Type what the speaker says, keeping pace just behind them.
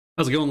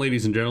How's it going,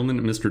 ladies and gentlemen?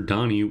 Mr.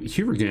 Donnie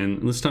here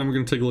again. This time we're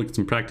going to take a look at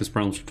some practice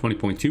problems for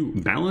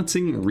 20.2,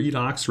 balancing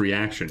redox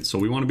reactions. So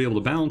we want to be able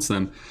to balance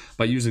them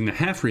by using the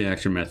half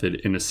reaction method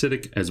in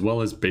acidic as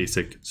well as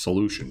basic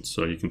solutions.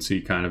 So you can see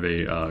kind of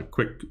a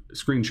quick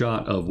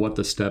screenshot of what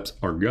the steps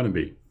are going to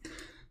be.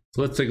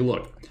 So let's take a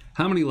look.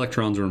 How many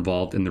electrons are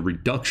involved in the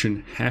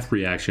reduction half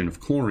reaction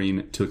of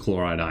chlorine to the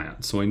chloride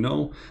ion? So I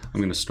know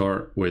I'm going to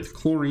start with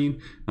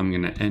chlorine. I'm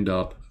going to end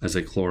up as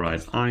a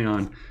chloride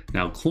ion.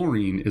 Now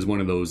chlorine is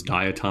one of those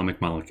diatomic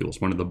molecules,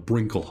 one of the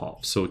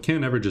Brinkelhoffs. So it can't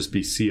never just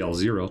be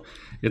Cl0.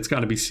 It's got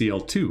to be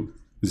Cl2,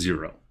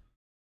 0.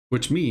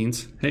 Which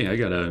means, hey, I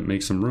got to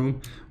make some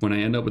room. When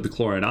I end up with the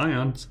chloride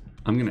ions,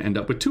 I'm going to end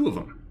up with 2 of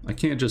them. I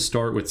can't just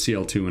start with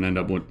Cl2 and end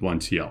up with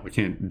 1 Cl. I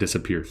can't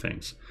disappear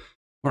things.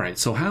 All right,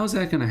 so how's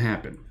that going to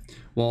happen?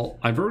 Well,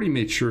 I've already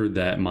made sure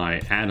that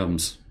my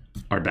atoms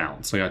are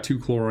balanced. I got 2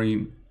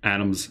 chlorine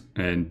atoms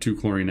and 2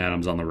 chlorine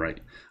atoms on the right.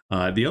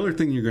 The other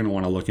thing you're going to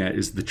want to look at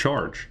is the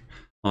charge.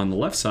 On the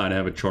left side, I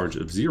have a charge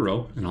of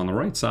 0, and on the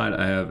right side,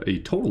 I have a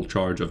total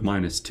charge of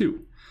 -2.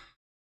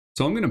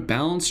 So I'm going to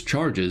balance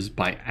charges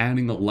by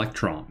adding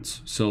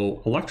electrons.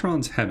 So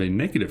electrons have a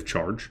negative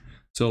charge,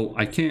 so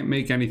I can't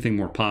make anything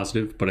more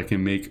positive, but I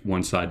can make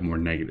one side more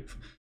negative.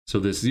 So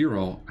this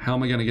 0, how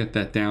am I going to get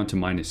that down to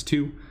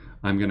 -2?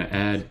 I'm going to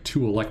add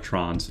 2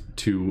 electrons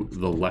to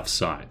the left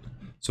side.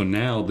 So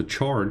now the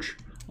charge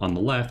on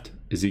the left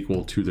is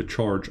equal to the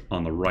charge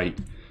on the right.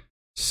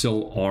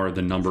 So are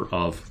the number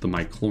of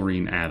my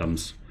chlorine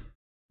atoms.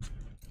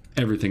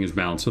 Everything is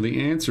balanced. So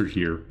the answer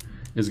here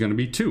is going to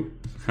be 2.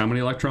 How many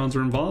electrons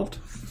are involved?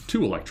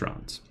 2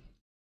 electrons.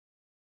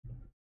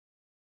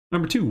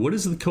 Number 2, what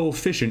is the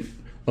coefficient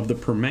of the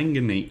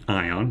permanganate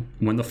ion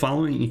when the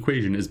following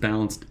equation is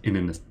balanced in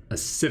an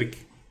acidic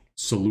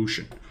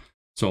solution?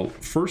 So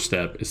first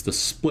step is to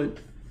split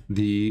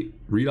the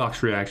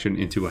redox reaction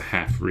into a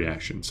half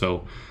reaction.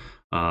 So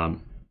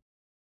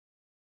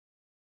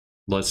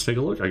let's take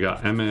a look. I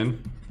got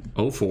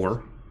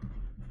MnO4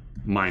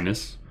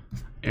 minus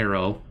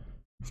arrow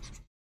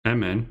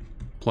Mn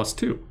plus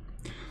 2.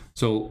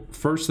 So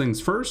first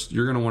things first,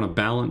 you're going to want to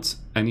balance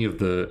any of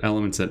the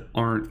elements that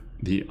aren't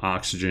the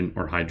oxygen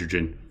or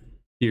hydrogen.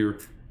 Here,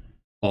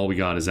 all we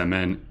got is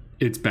Mn.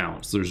 It's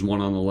balanced. There's one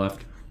on the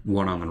left,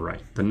 one on the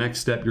right. The next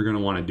step you're going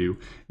to want to do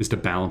is to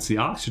balance the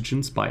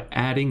oxygens by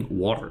adding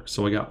water.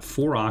 So I got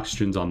 4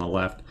 oxygens on the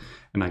left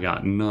and I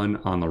got none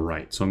on the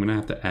right. So I'm going to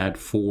have to add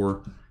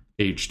 4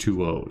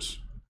 H2Os.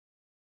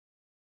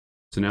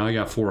 So now I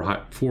got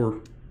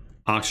 4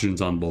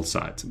 oxygens on both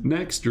sides.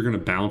 Next, you're going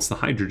to balance the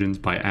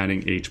hydrogens by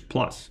adding H+.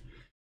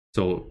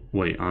 So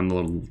wait, on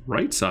the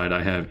right side,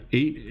 I have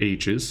 8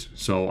 H's.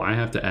 So I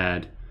have to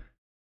add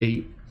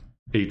 8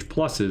 H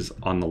pluses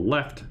on the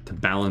left to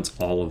balance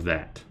all of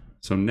that.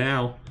 So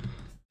now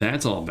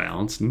that's all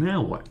balanced.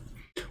 Now what?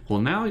 Well,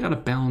 now I got to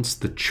balance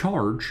the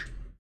charge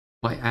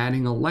by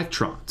adding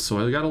electrons.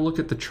 So I got to look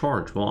at the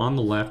charge. Well, on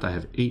the left, I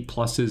have 8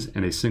 pluses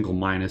and a single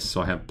minus.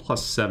 So I have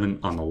 +7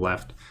 on the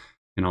left.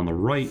 And on the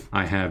right,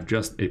 I have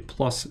just a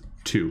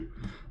 +2.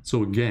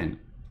 So again,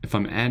 if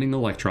I'm adding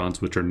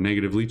electrons, which are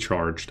negatively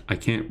charged, I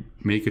can't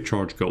make a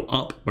charge go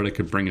up, but I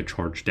could bring a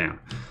charge down.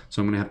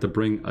 So I'm going to have to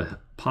bring a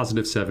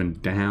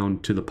 +7 down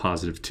to the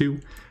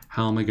 +2.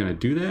 How am I going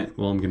to do that?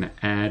 Well, I'm going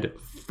to add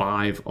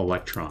 5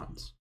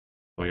 electrons.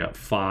 So I got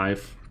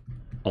 5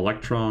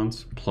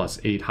 electrons plus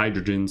 8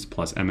 hydrogens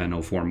plus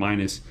MnO4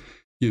 minus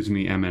gives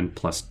me Mn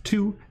plus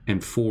 2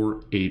 and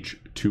 4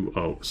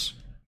 H2Os.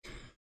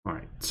 All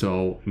right,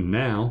 so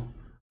now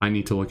I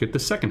need to look at the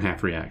second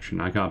half reaction.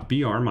 I got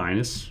Br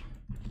minus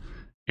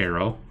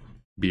arrow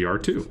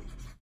Br2.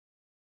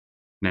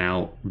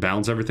 Now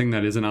balance everything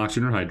that isn't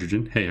oxygen or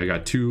hydrogen. Hey, I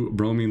got 2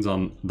 bromines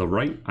on the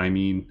right. I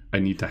mean, I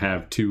need to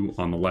have 2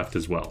 on the left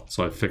as well.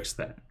 So I fixed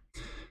that.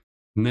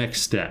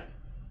 Next step,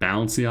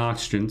 balance the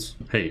oxygens.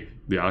 Hey,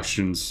 the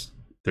oxygens,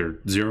 they're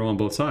 0 on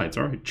both sides.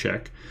 All right,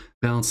 check.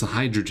 Balance the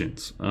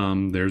hydrogens.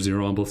 They're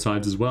 0 on both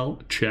sides as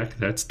well. Check,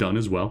 that's done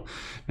as well.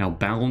 Now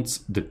balance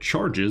the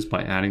charges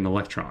by adding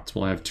electrons.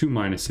 Well, I have 2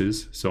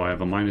 minuses, so I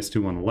have a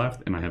 -2 on the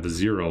left and I have a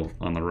 0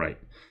 on the right.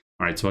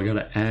 All right, so I got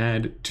to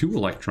add 2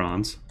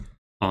 electrons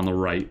on the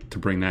right to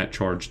bring that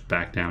charge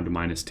back down to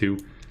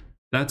 -2.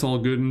 That's all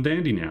good and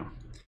dandy now.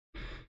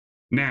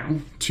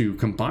 Now, to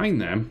combine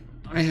them,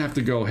 I have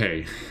to go,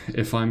 hey,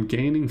 if I'm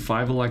gaining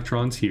 5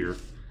 electrons here,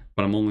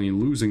 but I'm only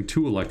losing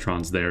 2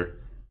 electrons there,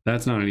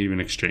 that's not an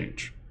even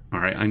exchange. All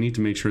right, I need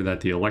to make sure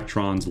that the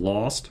electrons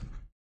lost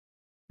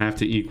have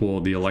to equal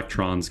the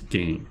electrons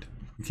gained.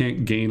 You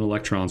can't gain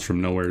electrons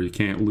from nowhere. You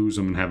can't lose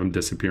them and have them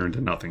disappear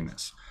into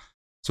nothingness.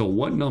 So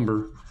what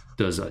number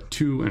does a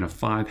 2 and a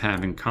 5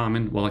 have in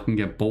common? Well, I can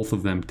get both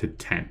of them to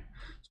 10.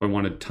 So I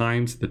want to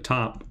times the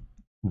top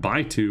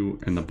by 2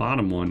 and the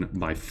bottom one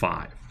by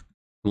 5.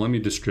 Let me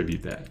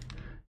distribute that.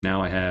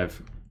 Now I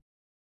have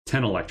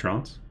 10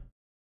 electrons.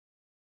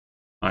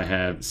 I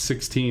have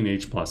 16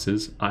 H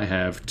pluses. I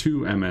have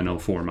 2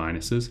 MnO4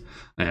 minuses.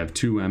 I have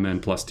 2 Mn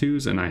plus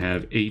 2s, and I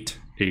have 8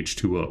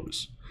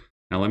 H2Os.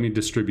 Now let me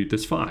distribute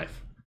this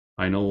 5.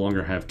 I no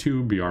longer have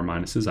 2 Br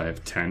minuses, I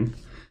have 10.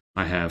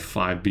 I have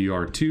 5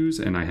 Br2s,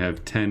 and I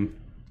have 10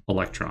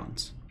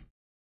 electrons.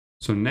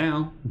 So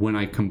now, when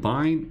I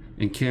combine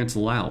and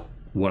cancel out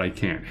what I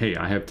can, hey,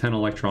 I have 10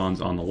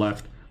 electrons on the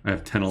left, I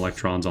have 10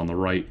 electrons on the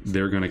right,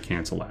 they're going to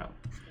cancel out.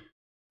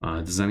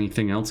 Does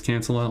anything else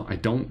cancel out? I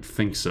don't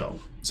think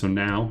so. So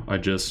now I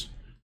just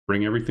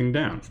bring everything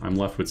down. I'm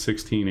left with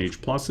 16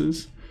 H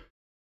pluses,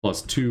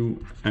 plus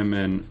 2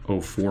 MnO4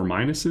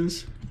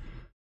 minuses,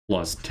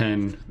 plus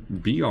 10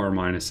 Br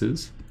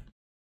minuses,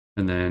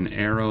 and then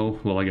arrow,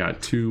 well, I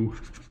got 2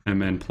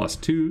 Mn plus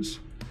 2s,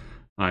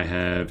 I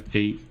have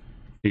 8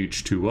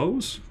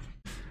 H2Os,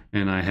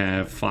 and I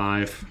have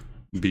 5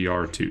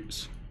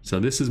 Br2s. So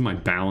this is my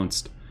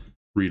balanced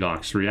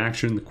redox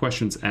reaction. The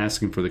question's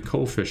asking for the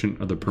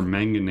coefficient of the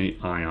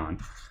permanganate ion.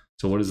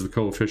 So what is the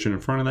coefficient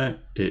in front of that?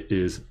 It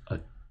is a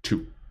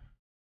 2.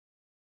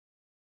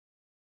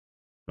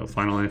 So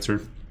final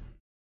answer,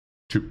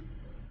 2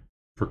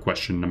 for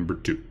question number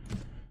 2.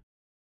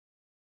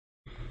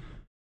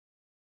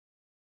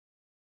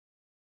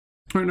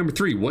 All right, number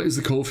 3, what is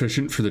the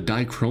coefficient for the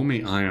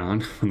dichromate ion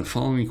when the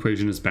following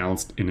equation is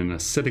balanced in an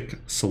acidic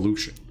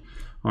solution?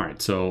 All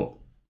right, so,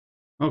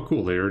 oh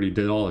cool, they already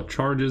did all the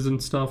charges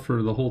and stuff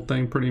for the whole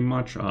thing pretty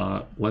much.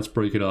 Let's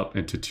break it up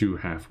into 2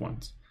 half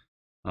ones.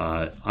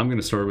 I'm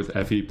gonna start with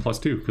Fe plus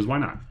 2, because why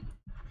not?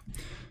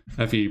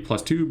 Fe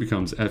plus 2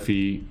 becomes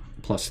Fe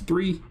plus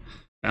 3.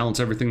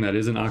 Balance everything that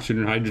isn't oxygen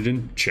and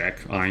hydrogen,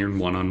 check. Iron,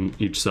 1 on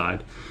each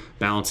side.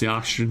 Balance the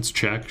oxygens,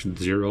 check.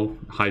 0.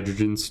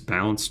 Hydrogens,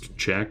 balanced,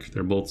 check.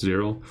 They're both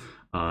 0.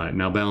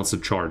 Now balance the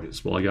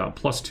charges. Well, I got a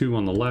plus 2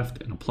 on the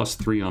left and a plus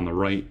 3 on the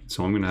right,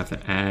 so I'm going to have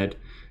to add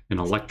an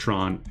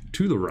electron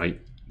to the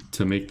right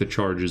to make the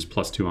charges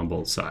plus 2 on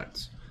both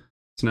sides.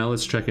 So now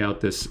let's check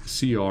out this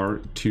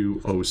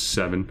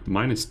Cr2O7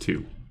 minus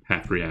 2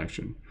 half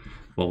reaction.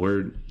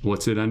 Well,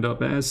 what's it end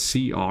up as?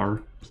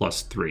 Cr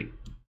plus 3.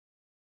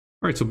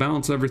 All right, so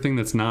balance everything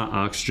that's not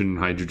oxygen and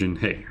hydrogen.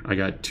 Hey, I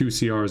got 2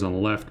 CRs on the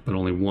left, but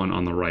only 1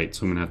 on the right,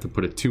 so I'm gonna have to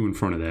put a 2 in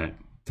front of that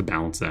to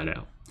balance that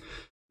out.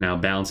 Now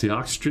balance the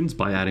oxygens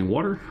by adding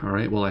water. All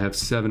right, well I have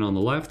 7 on the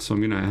left, so I'm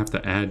gonna have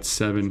to add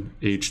 7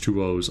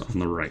 H2Os on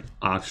the right.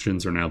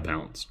 Oxygens are now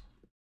balanced.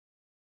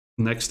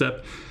 Next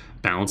step,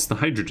 balance the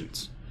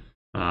hydrogens.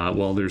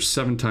 Well, there's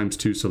 7 times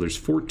 2, so there's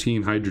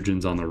 14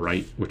 hydrogens on the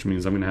right, which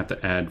means I'm gonna have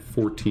to add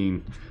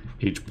 14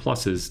 H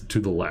pluses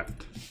to the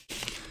left.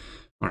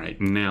 All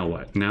right, now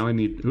what? Now I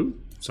need,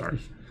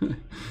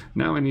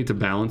 now I need to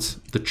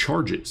balance the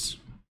charges.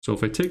 So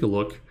if I take a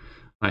look,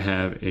 I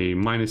have a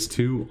minus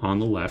 2 on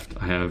the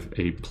left. I have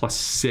a plus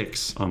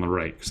 6 on the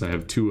right, because I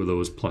have 2 of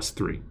those plus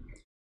 3.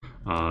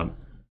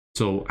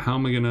 So how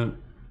am I gonna,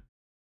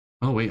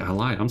 oh wait, I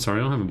lied. I'm sorry,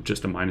 I don't have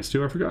just a minus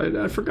 2.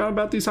 I forgot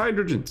about these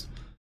hydrogens.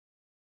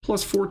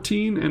 Plus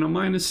 14 and a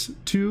minus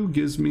 2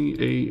 gives me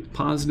a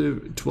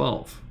positive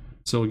 12.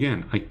 So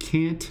again, I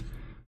can't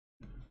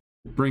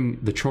bring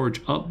the charge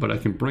up, but I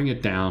can bring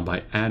it down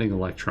by adding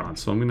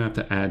electrons. So I'm gonna have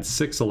to add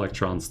 6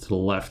 electrons to the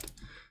left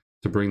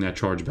to bring that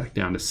charge back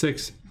down to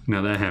 6.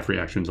 Now that half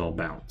reaction is all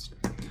balanced.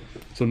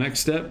 So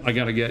next step, I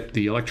gotta get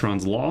the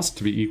electrons lost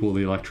to be equal to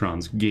the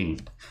electrons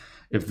gained.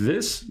 If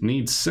this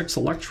needs 6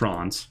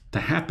 electrons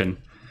to happen,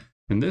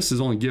 and this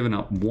is only giving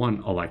up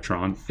 1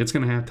 electron, it's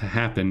gonna have to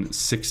happen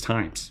 6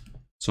 times.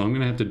 So I'm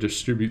gonna have to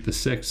distribute the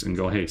 6 and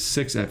go, hey,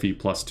 6 Fe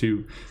plus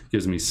 2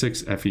 gives me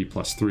 6 Fe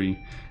plus 3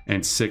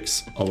 and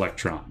 6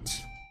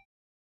 electrons.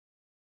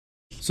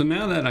 So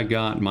now that I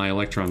got my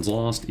electrons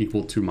lost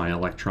equal to my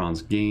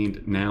electrons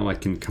gained, now I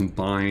can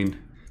combine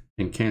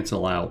and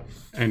cancel out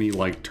any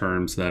like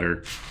terms that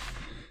are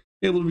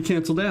able to be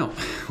canceled out.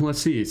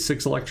 Let's see,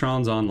 6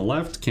 electrons on the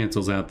left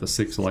cancels out the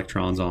 6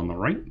 electrons on the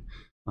right.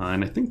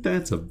 And I think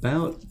that's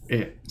about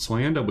it. So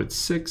I end up with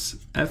 6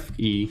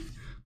 Fe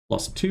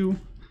plus 2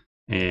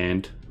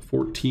 and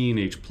 14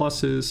 H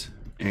pluses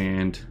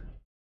and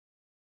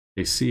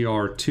a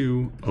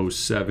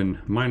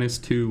Cr2O7 minus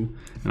 2,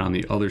 and on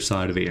the other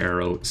side of the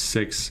arrow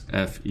 6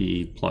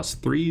 Fe plus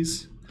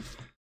 3s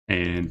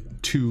and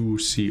 2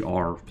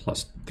 Cr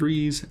plus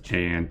 3s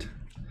and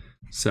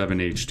 7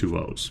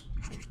 H2Os.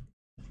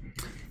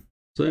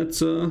 So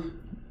that's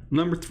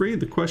number 3.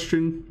 The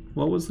question,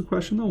 what was the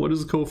question though? What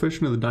is the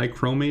coefficient of the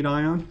dichromate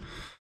ion?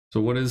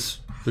 So what is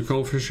the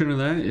coefficient of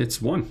that?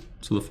 It's 1.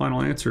 So the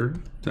final answer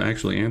to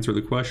actually answer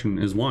the question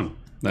is 1.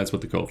 That's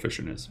what the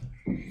coefficient is.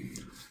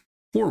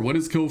 4, what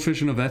is the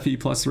coefficient of Fe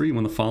plus 3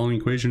 when the following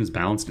equation is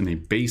balanced in a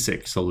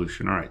basic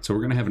solution? All right, so we're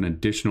going to have an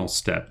additional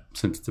step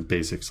since it's a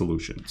basic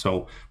solution.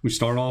 So we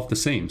start off the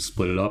same,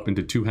 split it up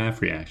into 2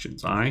 half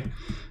reactions. I'm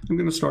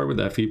going to start with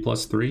Fe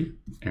plus 3,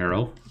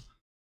 arrow,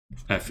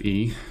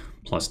 Fe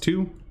plus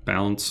 2,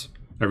 balance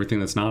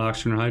everything that's not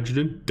oxygen or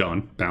hydrogen,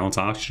 done. Balance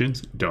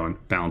oxygens, done.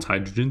 Balance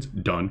hydrogens,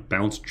 done.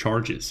 Balance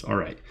charges. All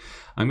right,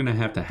 I'm going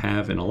to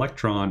have an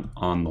electron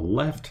on the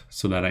left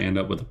so that I end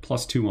up with a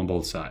plus 2 on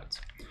both sides.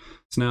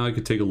 So now I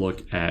could take a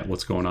look at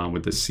what's going on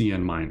with the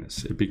Cn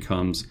minus. It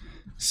becomes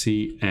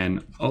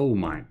CNO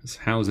minus.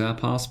 How is that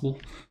possible?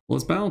 Well,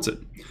 let's balance it.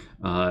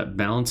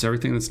 Balance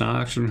everything that's not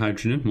oxygen and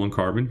hydrogen, 1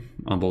 carbon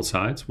on both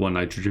sides, 1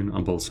 nitrogen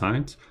on both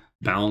sides.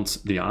 Balance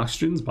the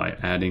oxygens by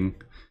adding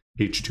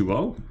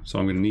H2O. So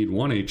I'm going to need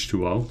 1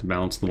 H2O to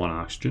balance the 1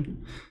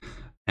 oxygen.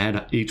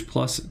 Add H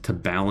plus to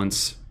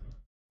balance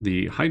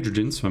the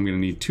hydrogen. So I'm going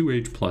to need 2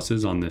 H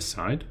pluses on this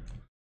side.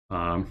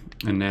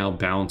 And now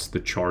balance the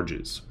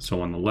charges.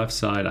 So on the left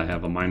side, I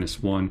have a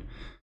 -1.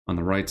 On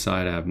the right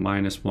side, I have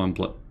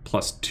 -1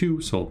 plus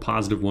 2. So a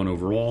 +1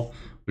 overall,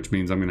 which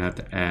means I'm going to have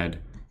to add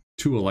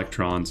 2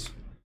 electrons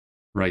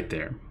right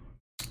there.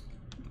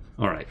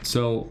 All right,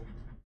 so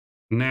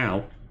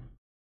now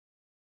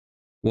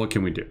what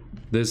can we do?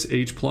 This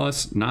H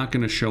plus not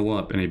going to show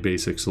up in a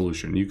basic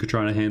solution. You could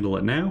try to handle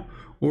it now,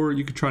 or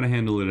you could try to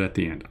handle it at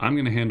the end. I'm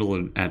going to handle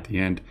it at the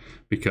end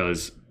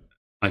because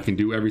I can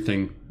do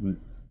everything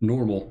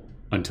normal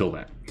until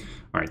then.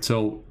 All right,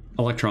 so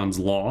electrons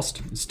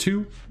lost is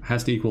 2,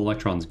 has to equal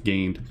electrons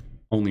gained,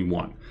 only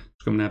 1.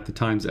 So I'm going to have to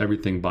times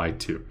everything by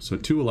 2. So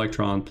 2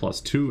 electron plus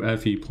 2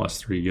 Fe plus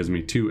 3 gives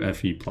me 2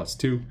 Fe plus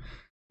 2.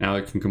 Now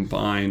I can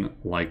combine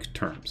like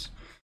terms.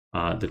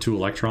 The 2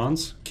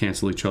 electrons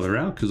cancel each other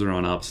out because they're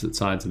on opposite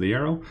sides of the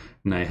arrow.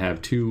 And I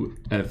have 2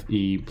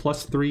 Fe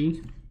plus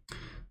 3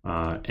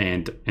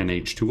 and an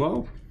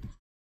H2O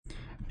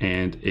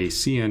and a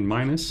Cn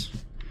minus.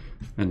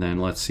 And then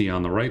let's see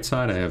on the right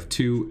side, I have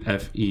 2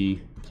 Fe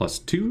plus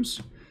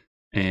 2s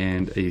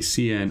and a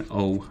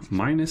CNO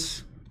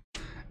minus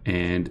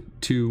and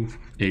 2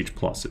 H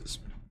pluses.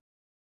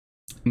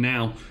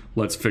 Now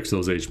let's fix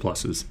those H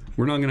pluses.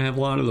 We're not going to have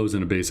a lot of those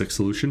in a basic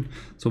solution.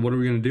 So what are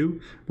we going to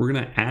do? We're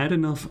going to add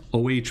enough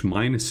OH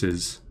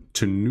minuses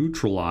to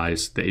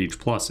neutralize the H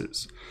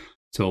pluses.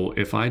 So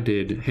if I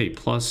did, hey,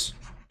 plus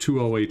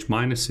 2 OH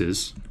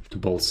minuses to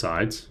both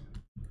sides,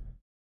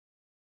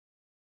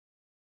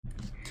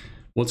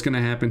 what's going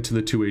to happen to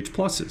the 2 H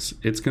pluses?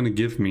 It's going to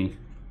give me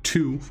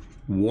 2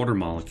 water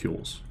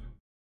molecules.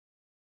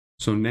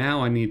 So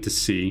now I need to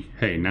see,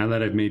 hey, now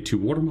that I've made 2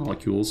 water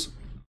molecules,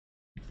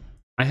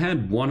 I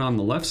had 1 on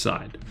the left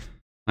side.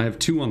 I have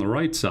 2 on the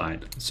right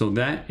side. So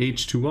that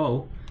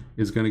H2O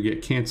is going to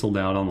get canceled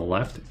out on the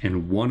left,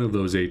 and 1 of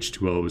those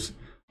H2Os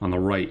on the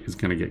right is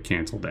going to get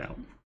canceled out.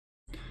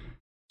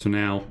 So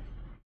now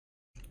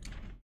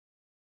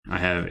I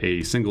have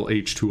a single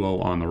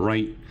H2O on the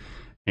right,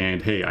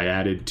 and hey, I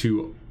added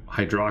 2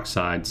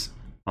 hydroxides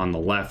on the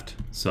left,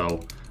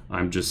 so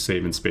I'm just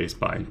saving space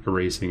by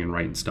erasing and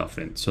writing stuff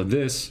in. So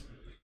this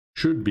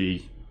should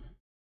be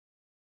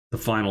the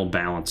final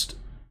balanced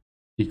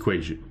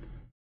equation,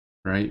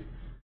 right?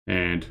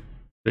 And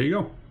there you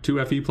go.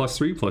 2 Fe plus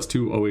 3 plus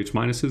 2 OH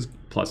minuses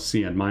plus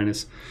Cn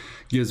minus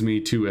gives me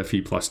 2 Fe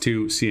plus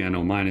 2,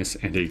 CNO minus,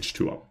 and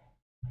H2O.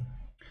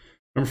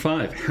 Number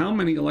 5, how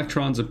many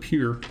electrons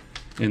appear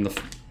in the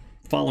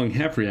following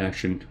half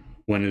reaction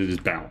when it is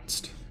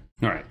balanced?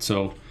 All right,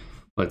 so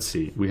let's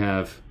see. We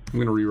have, I'm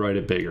going to rewrite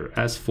it bigger.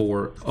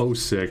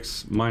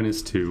 S4O6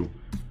 minus 2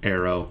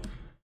 arrow,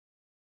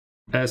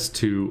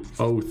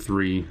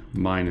 S2O3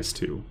 minus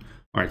 2.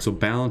 All right, so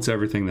balance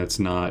everything that's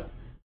not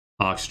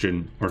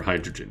oxygen or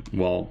hydrogen.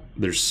 Well,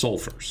 there's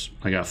sulfurs.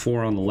 I got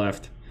 4 on the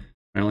left.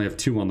 I only have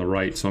 2 on the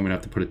right, so I'm going to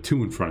have to put a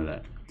 2 in front of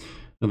that.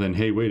 And then,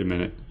 hey, wait a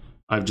minute.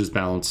 I've just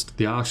balanced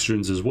the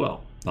oxygens as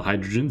well. The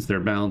hydrogens, they're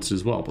balanced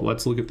as well. But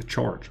let's look at the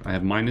charge. I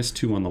have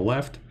 -2 on the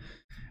left,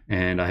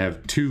 and I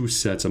have 2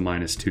 sets of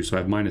 -2, so I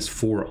have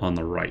 -4 on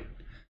the right.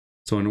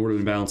 So in order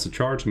to balance the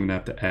charge, I'm going to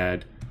have to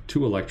add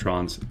 2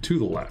 electrons to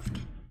the left.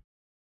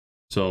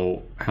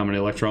 So how many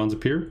electrons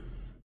appear?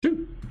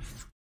 2.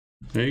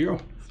 There you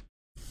go.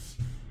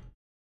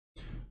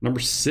 Number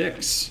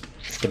 6,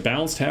 the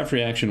balanced half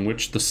reaction in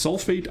which the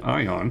sulfate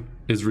ion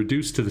is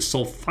reduced to the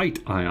sulfite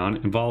ion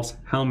involves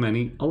how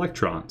many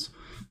electrons?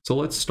 So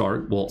let's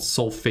start. Well,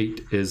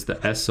 sulfate is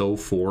the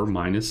SO4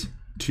 minus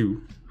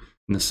 2.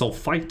 And the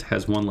sulfite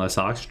has 1 less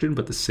oxygen,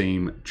 but the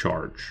same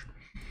charge.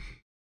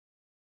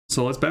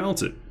 So let's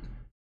balance it.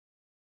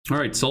 All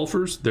right,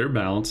 sulfurs, they're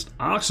balanced.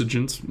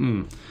 Oxygens,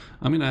 I'm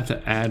going to have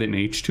to add an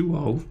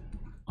H2O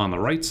on the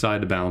right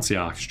side to balance the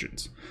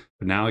oxygens.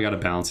 But now I got to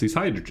balance these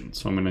hydrogens.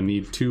 So I'm going to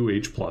need 2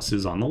 H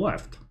pluses on the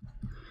left.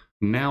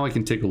 Now I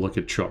can take a look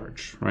at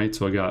charge, right?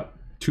 So I got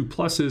 2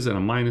 pluses and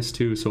a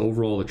 -2. So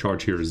overall the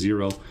charge here is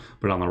 0,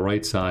 but on the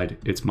right side,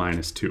 it's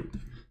 -2.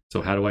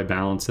 So how do I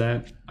balance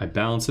that? I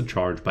balance the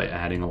charge by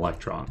adding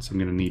electrons. I'm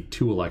going to need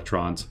 2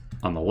 electrons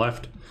on the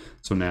left.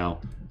 So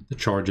now the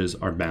charges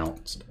are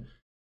balanced.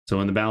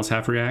 So in the balanced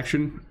half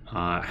reaction,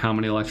 how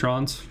many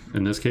electrons?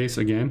 In this case,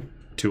 again,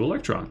 2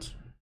 electrons.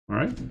 All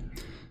right.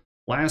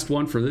 Last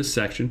one for this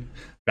section.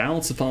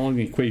 Balance the following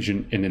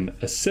equation in an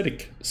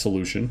acidic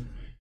solution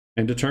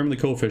and determine the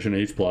coefficient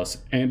H plus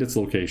and its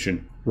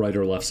location, right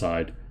or left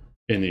side,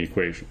 in the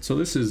equation. So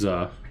this is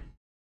a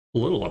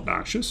little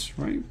obnoxious,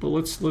 right? But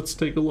let's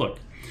take a look.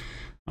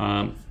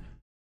 Let's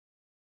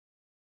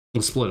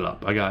split it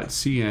up. I got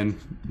Cn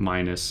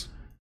minus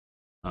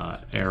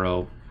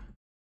arrow,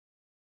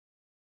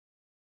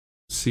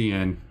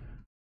 Cn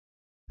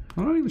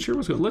I'm not even sure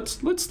what's good.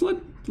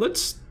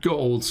 Let's go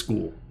old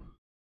school.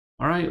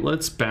 All right,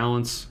 let's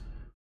balance.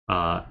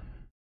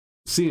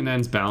 C and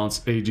N's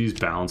balanced, AG's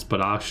balanced,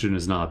 but oxygen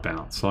is not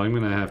balanced. So I'm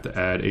going to have to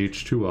add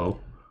H2O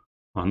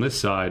on this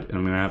side, and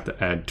I'm going to have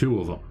to add 2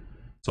 of them.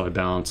 So I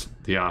balance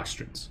the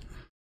oxygens,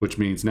 which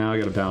means now I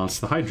got to balance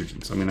the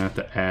hydrogens. I'm going to have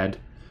to add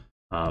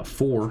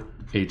 4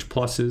 H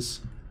pluses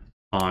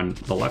on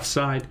the left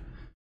side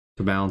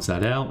to balance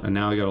that out. And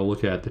now I got to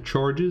look at the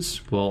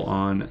charges. Well,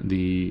 on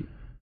the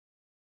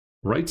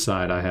right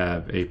side, I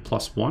have a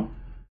 +1.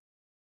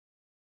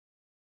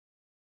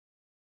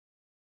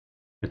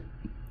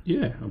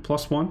 Yeah, a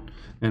 +1.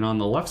 And on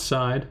the left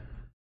side,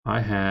 I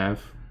have,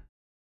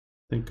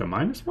 I think, a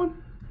 -1.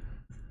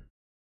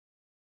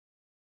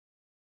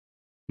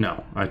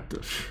 No,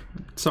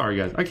 sorry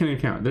guys, I can't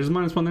even count. There's a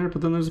 -1 there,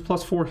 but then there's a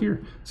 +4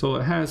 here. So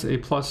it has a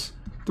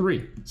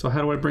 +3. So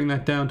how do I bring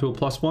that down to a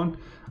 +1?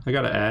 I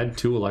got to add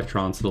 2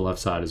 electrons to the left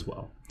side as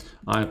well.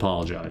 I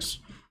apologize.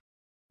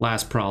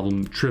 Last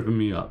problem tripping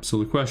me up. So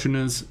the question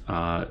is,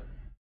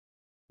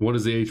 what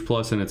is the H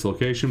plus in its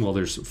location? Well,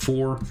 there's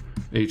 4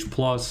 H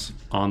plus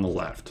on the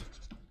left.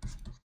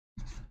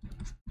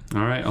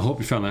 All right, I hope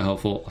you found that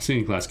helpful. I'll see you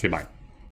in class. Okay, bye.